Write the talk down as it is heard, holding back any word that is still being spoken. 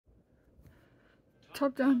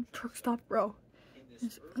top-down truck stop, bro.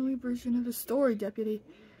 This early version of the story, Deputy.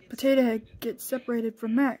 Potato Head gets separated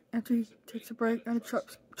from Mac after he takes a break at a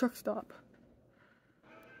truck stop.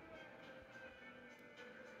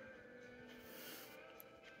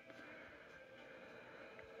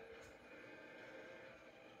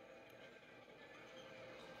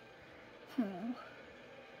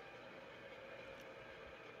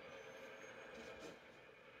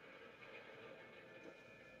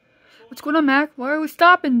 What's going on, Mac? Why are we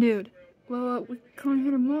stopping, dude? Well, we come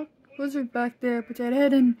here to look. Blizzard back there, Potato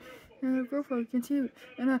Head, and girlfriend can see.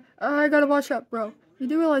 And I gotta watch out, bro. You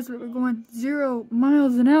do realize that we're going 0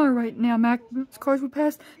 miles an hour right now, Mac. Those cars we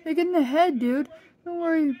passed, they're getting ahead, dude. Don't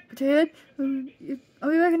worry, Potato Head.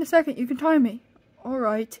 I'll be back in a second. You can time me.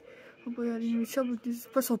 Alright. Hopefully I didn't reach up with this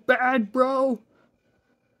so bad, bro.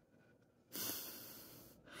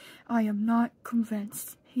 I am not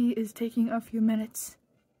convinced. He is taking a few minutes.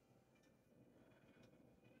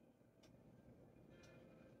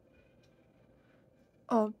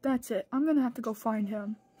 Oh, that's it. I'm gonna have to go find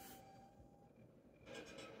him.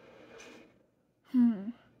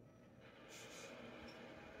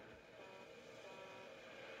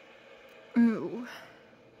 Ooh.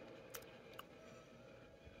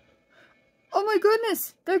 Oh my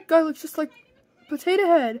goodness! That guy looks just like Potato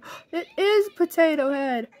Head. It is Potato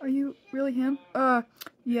Head. Are you really him?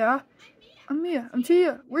 Yeah. I'm Mia. I'm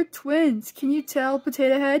Tia. We're twins. Can you tell,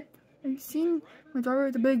 Potato Head? Have you seen my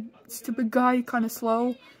driver, the big stupid guy, kind of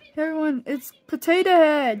slow? Hey everyone, it's Potato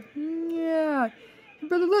Head. Yeah. Hey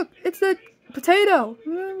brother, look, it's that potato.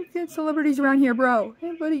 We get celebrities around here, bro.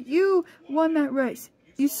 Hey buddy, you won that race.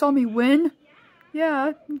 You saw me win?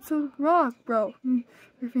 Yeah, it's a rock, bro.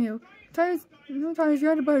 Good for you. Sometimes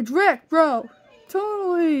you're by a drift, bro.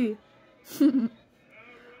 Totally.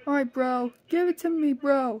 Alright, bro. Give it to me,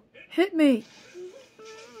 bro. Hit me.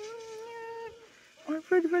 Alright,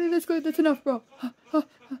 Freddy, that's good. That's enough, bro. I'm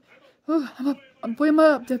up. I'm putting my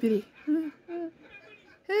up, Deputy.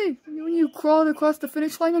 Hey, when you crawled across the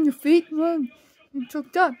finish line on your feet, you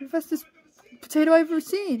choked up. You're the fastest potato I've ever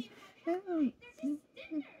seen.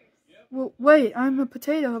 Well, wait, I'm a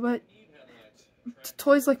potato, but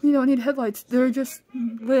toys like me don't need headlights. They're just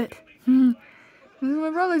lit. My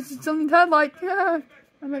brothers still need headlights. Yeah.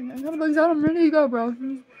 I got a bugs out. I'm ready to go, bro.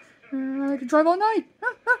 I can drive all night.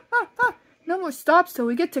 No more stops till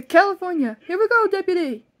we get to California. Here we go,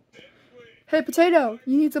 Deputy. Hey, Potato,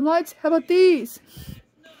 you need some lights? How about these?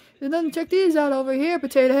 And then check these out over here,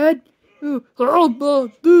 Potato Head. Ooh, how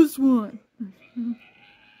about this one?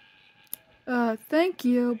 Thank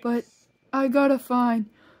you, but I gotta find,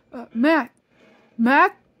 Mac.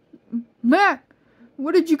 Mac?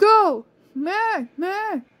 Where did you go? Mac?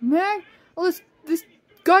 Oh, this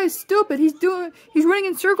guy is stupid. He's running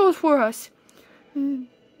in circles for us.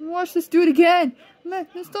 Watch this do it again. Mac,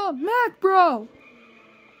 stop. Mac, bro.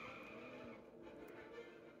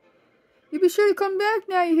 You be sure to come back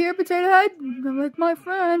now, you hear, Potato Head? You're like my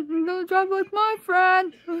friend. You're gonna drive like my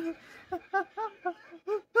friend.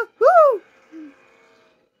 Woo!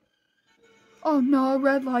 Oh no, a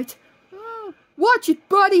red light. Watch it,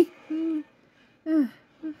 buddy. Mac,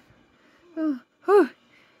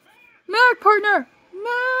 partner.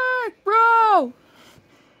 Mac, bro.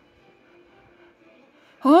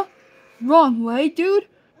 Huh? Wrong way, dude.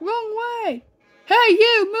 Wrong way. Hey,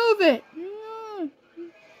 you, move it.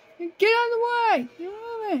 Get out of the way.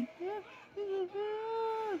 Move it.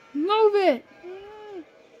 Move it.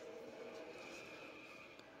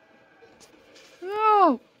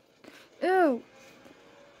 No. Ew.